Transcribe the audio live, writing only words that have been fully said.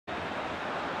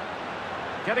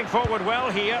Getting forward well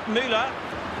here, Müller.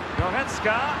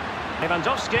 Goretzka.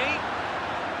 Lewandowski.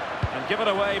 And given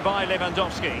away by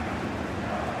Lewandowski.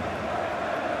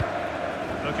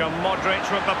 Luka Modric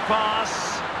with the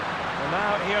pass. And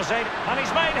now here's Aid. And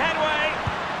he's made headway.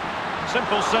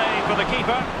 Simple save for the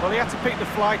keeper. Well, he had to pick the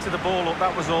flight of the ball up,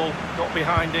 that was all. Got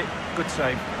behind it. Good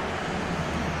save.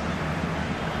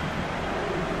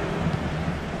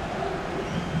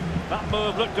 That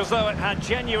move looked as though it had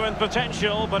genuine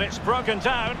potential, but it's broken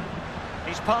down.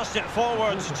 He's passed it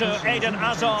forwards to Eden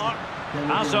Hazard.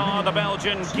 Hazard, the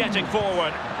Belgian, getting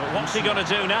forward. But what's he going to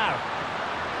do now?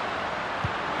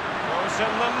 Goes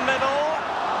in the middle.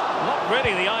 Not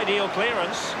really the ideal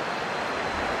clearance.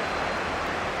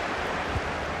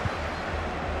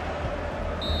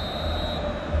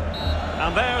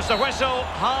 And there's the whistle,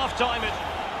 half-time it.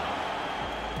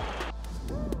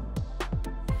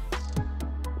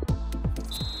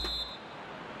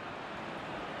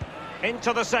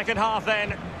 Into the second half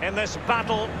then, in this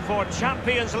battle for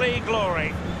Champions League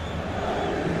glory.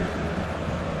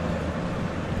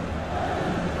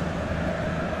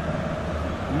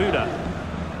 Müller.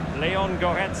 Leon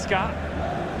Goretzka.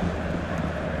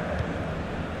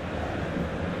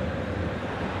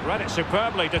 Read it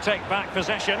superbly to take back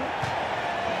possession.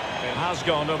 It has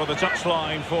gone over the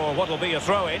touchline for what will be a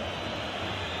throw-in.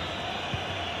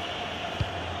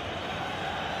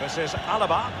 This is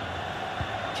Alaba.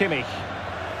 Kimmich.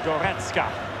 Goretzka.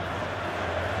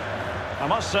 I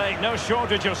must say, no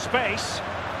shortage of space.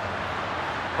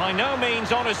 By no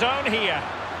means on his own here.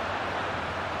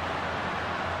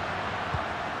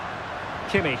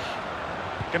 Kimmich.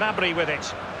 Gnabry with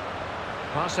it.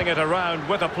 Passing it around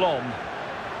with aplomb.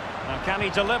 Now can he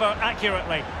deliver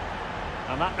accurately?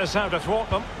 And that is how to thwart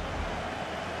them.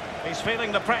 He's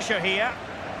feeling the pressure here.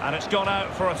 And it's gone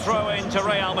out for a throw-in to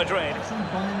Real Madrid.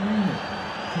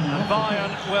 And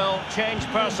Bayern will change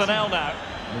personnel now.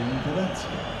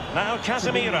 Now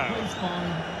Casemiro.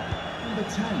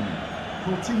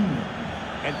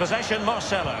 In possession,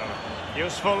 Marcelo.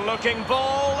 Useful looking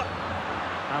ball.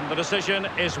 And the decision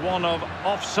is one of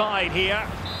offside here.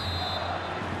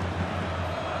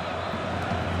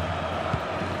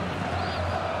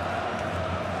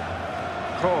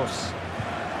 Kroos.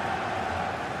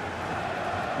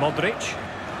 Modric.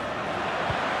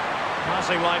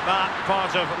 Passing like that,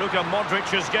 part of Luka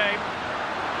Modric's game.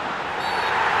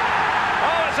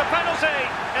 Oh, it's a penalty,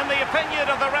 in the opinion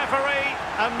of the referee,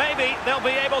 and maybe they'll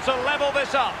be able to level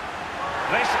this up.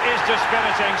 This is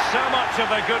dispiriting. So much of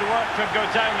the good work could go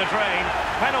down the drain.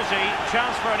 Penalty,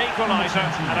 chance for an equaliser,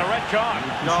 and a red card.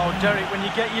 No, Derek, when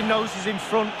you get your noses in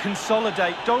front,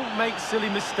 consolidate. Don't make silly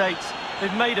mistakes.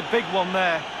 They've made a big one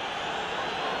there.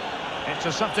 It's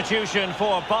a substitution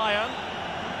for Bayern.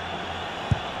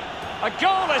 A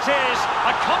goal it is!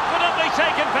 A confidently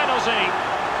taken penalty.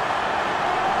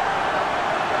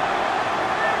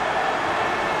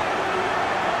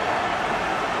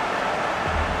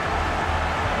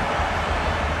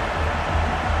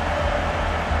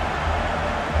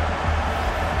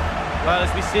 Well,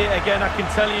 as we see it again, I can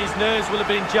tell you his nerves will have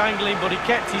been jangling, but he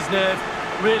kept his nerve.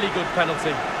 Really good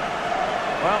penalty.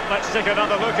 Well, let's take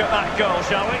another look at that goal,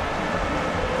 shall we?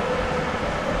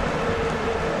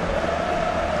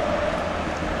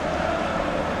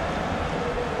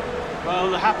 Well,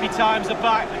 the happy times are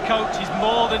back. The coach is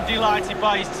more than delighted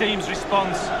by his team's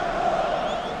response.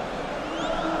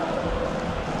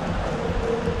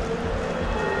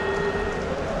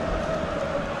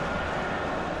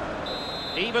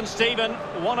 Even Steven,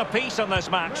 one apiece on this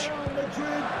match. Real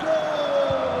Madrid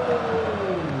goal!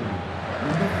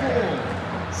 Number 4,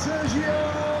 Sergio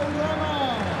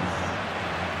Ramos.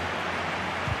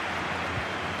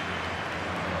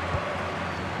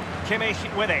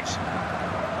 Kimmich with it.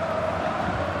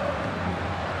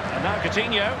 And now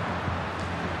Coutinho.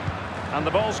 And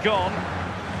the ball's gone.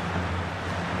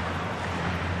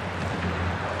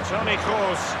 Toni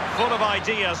Kroos, full of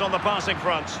ideas on the passing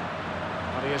front.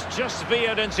 And he has just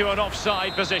veered into an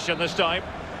offside position this time.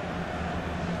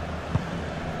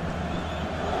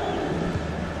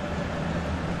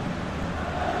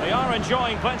 They are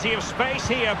enjoying plenty of space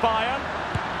here, Bayern.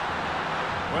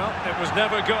 Well, it was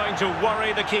never going to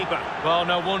worry the keeper. Well,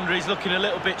 no wonder he's looking a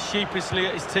little bit sheepishly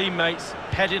at his teammates.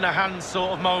 Head in a hand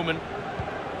sort of moment.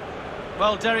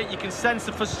 Well, Derek, you can sense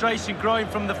the frustration growing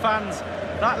from the fans.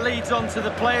 That leads on to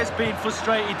the players being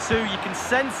frustrated too. You can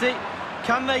sense it.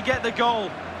 Can they get the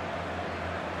goal?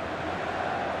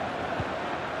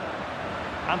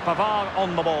 And Pavard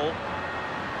on the ball.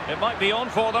 It might be on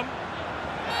for them.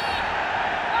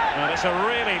 And it's a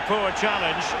really poor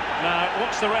challenge. Now,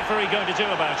 what's the referee going to do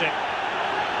about it?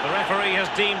 The The referee has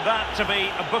deemed that to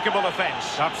be a bookable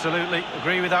offence. Absolutely,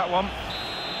 agree with that one.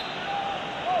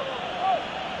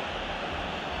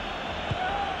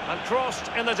 And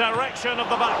crossed in the direction of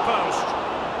the back post.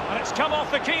 And it's come off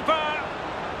the keeper.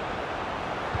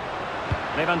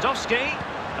 Lewandowski.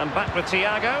 And back with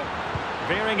Thiago.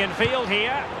 Veering in field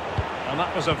here. And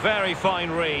that was a very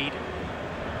fine read.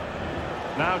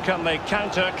 Now can they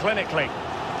counter clinically?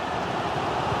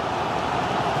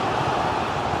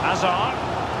 Hazard.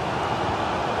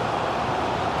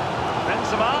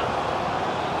 Benzema.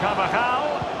 Carvajal.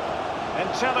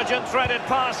 Intelligent threaded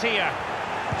pass here.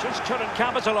 Just couldn't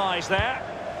capitalise there.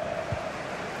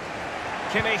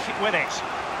 Kimmich with it.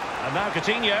 And now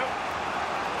Coutinho.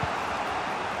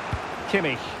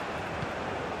 Kimmich.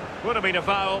 Would have been a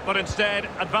foul, but instead,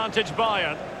 advantage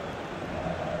Bayern.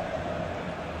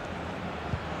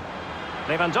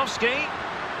 Lewandowski.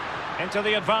 Into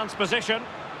the advanced position.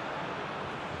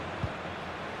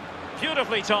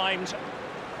 Beautifully timed.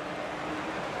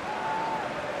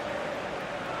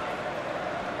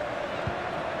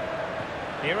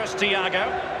 Here is Thiago.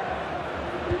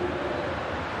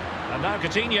 And now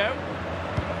Coutinho.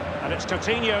 And it's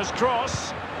Coutinho's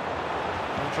cross.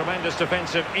 And tremendous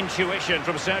defensive intuition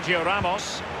from Sergio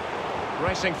Ramos.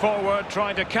 Racing forward,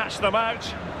 trying to catch them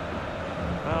out.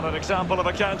 Well, an example of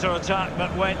a counter-attack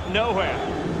that went nowhere.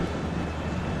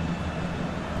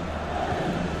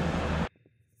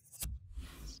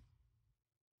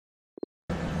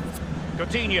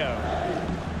 Coutinho.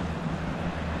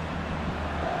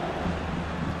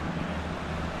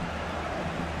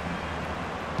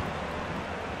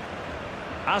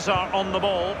 Hazard on the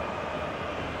ball.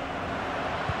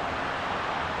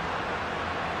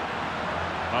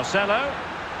 Marcelo.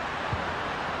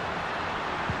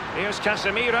 Here's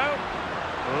Casemiro.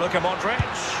 Luka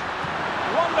Modric.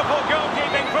 Wonderful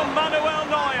goalkeeping from Manuel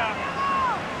Neuer.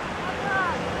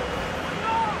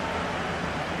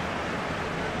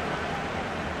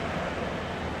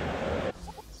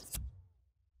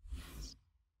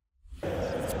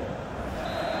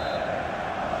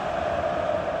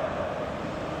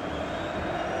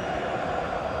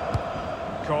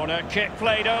 Corner kick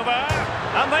played over,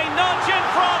 and they nudge in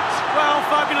front. Well,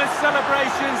 fabulous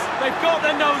celebrations. They've got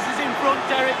their noses in front,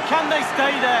 Derek. Can they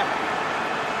stay there?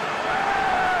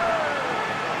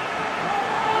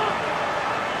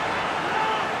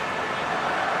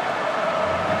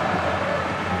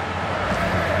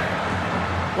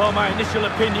 Well, my initial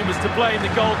opinion was to blame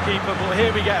the goalkeeper, but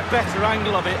here we get a better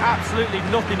angle of it. Absolutely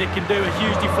nothing it can do. A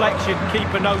huge deflection.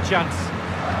 Keeper no chance.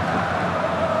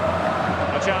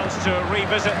 Chance to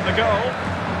revisit the goal.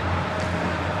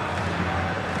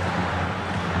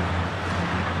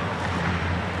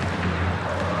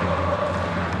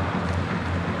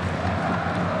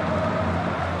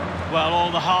 Well, all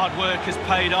the hard work has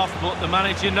paid off, but the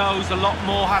manager knows a lot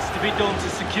more has to be done to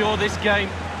secure this game.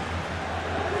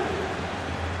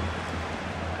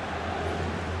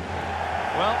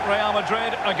 Well, Real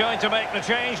Madrid are going to make the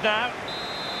change now.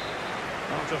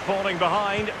 After falling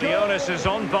behind, the onus is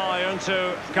on Bayern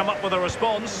to come up with a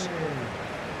response.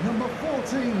 Number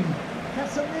 14,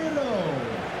 Casemiro.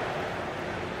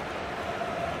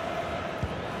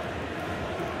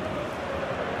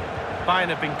 Bayern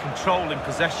have been controlling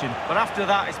possession, but after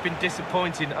that it's been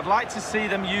disappointing. I'd like to see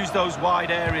them use those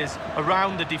wide areas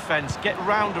around the defence, get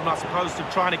round them as opposed to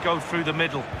trying to go through the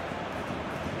middle.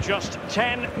 Just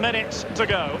 10 minutes to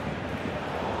go.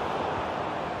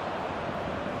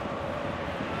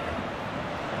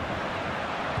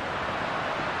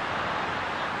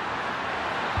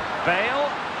 Bale.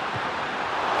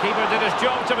 Keeper did his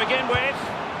job to begin with.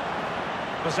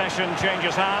 Possession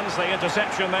changes hands, the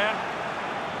interception there.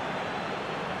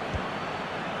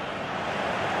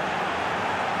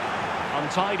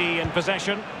 Untidy in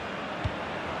possession.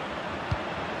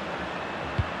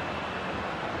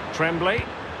 Tremblay.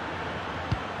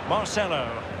 Marcelo.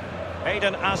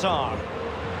 Eden Hazard.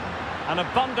 An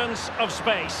abundance of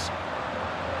space.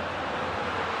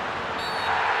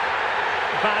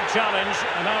 Bad challenge,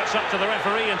 and now it's up to the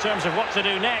referee in terms of what to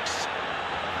do next.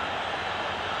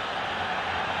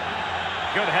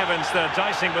 Good heavens, they're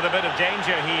dicing with a bit of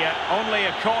danger here. Only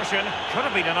a caution. Could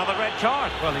have been another red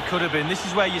card. Well, it could have been. This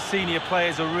is where your senior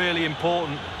players are really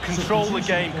important. Control the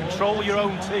game, control your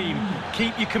own team,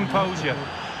 keep your composure.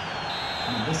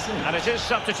 And it is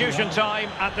substitution time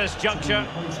at this juncture,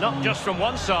 not just from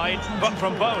one side, but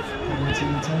from both.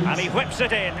 And he whips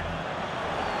it in.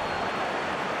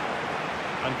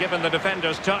 And given the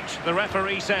defender's touch, the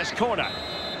referee says corner.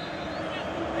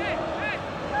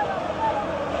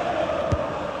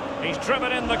 He's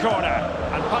driven in the corner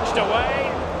and punched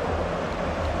away.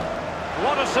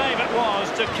 What a save it was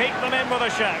to keep them in with a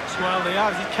shout. Well, he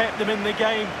has. He kept them in the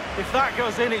game. If that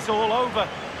goes in, it's all over.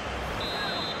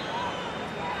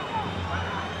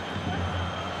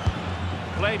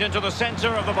 Played into the centre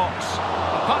of the box.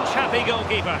 A punch-happy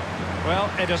goalkeeper. Well,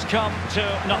 it has come to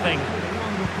nothing.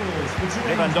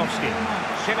 Lewandowski.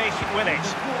 Kimmich with it.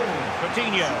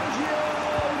 Coutinho.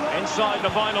 Inside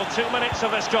the final 2 minutes of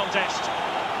this contest.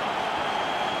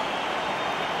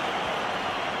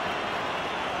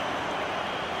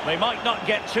 They might not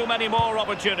get too many more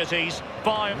opportunities.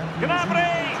 Bayern.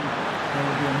 Gnabry!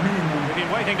 We've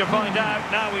been waiting to find out.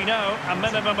 Now we know. A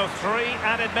minimum of 3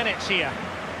 added minutes here.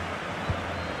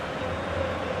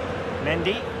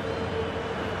 Mendy.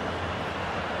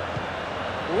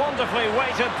 Wonderfully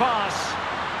weighted pass.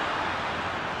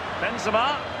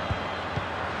 Benzema.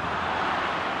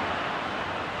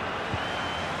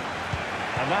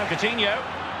 And now Coutinho.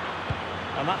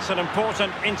 And that's an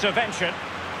important intervention.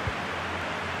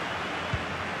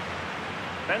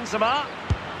 Benzema.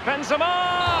 Benzema!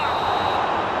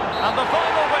 And the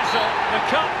final whistle. The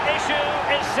cup issue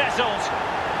is settled.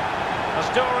 A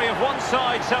story of one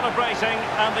side celebrating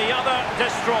and the other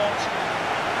distraught.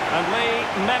 And Lee,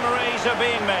 memories are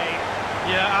being made.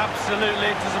 Yeah, absolutely.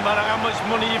 It doesn't matter how much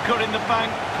money you've got in the bank.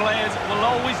 Players will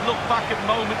always look back at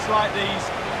moments like these.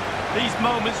 These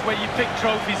moments where you pick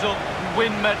trophies up and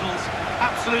win medals.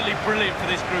 Absolutely brilliant for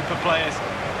this group of players.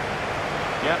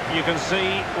 Yep, you can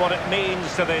see what it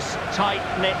means to this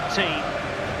tight-knit team.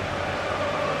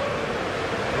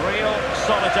 Real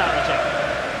solidarity.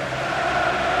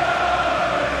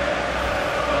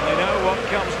 What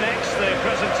comes next? The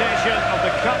presentation of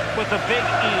the cup with the big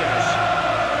ears.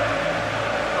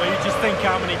 Well, you just think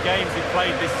how many games they've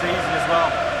played this season as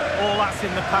well. All that's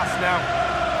in the past now.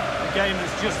 The game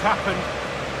that's just happened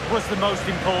was the most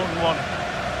important one.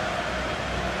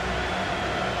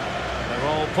 They're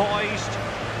all poised.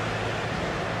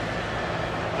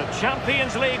 The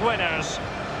Champions League winners.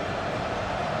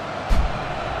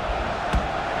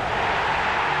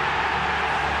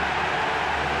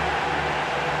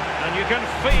 You can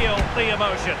feel the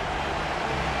emotion.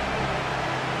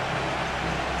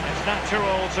 It's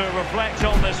natural to reflect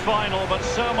on this final, but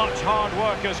so much hard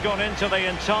work has gone into the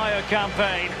entire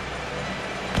campaign.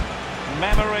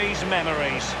 Memories,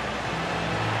 memories.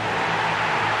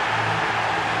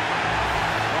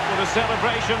 What would a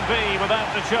celebration be without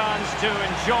the chance to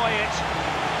enjoy it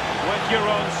with your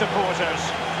own supporters?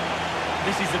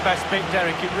 This is the best bit,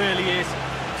 Derek, it really is.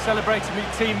 Celebrating with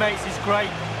teammates is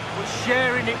great. But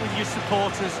sharing it with your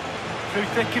supporters through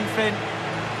thick and thin,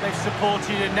 they've supported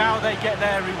you and now they get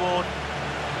their reward.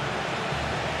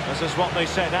 This is what they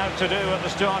set out to do at the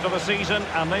start of the season,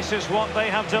 and this is what they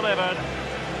have delivered.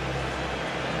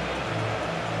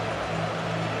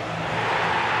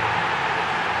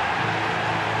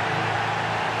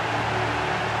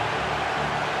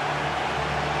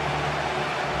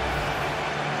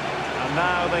 And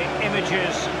now the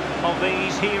images of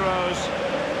these heroes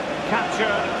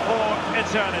captured for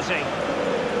eternity.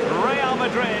 Real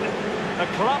Madrid, the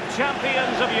club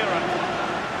champions of Europe.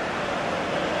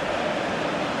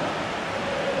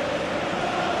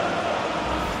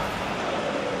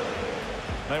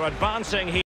 They're advancing here.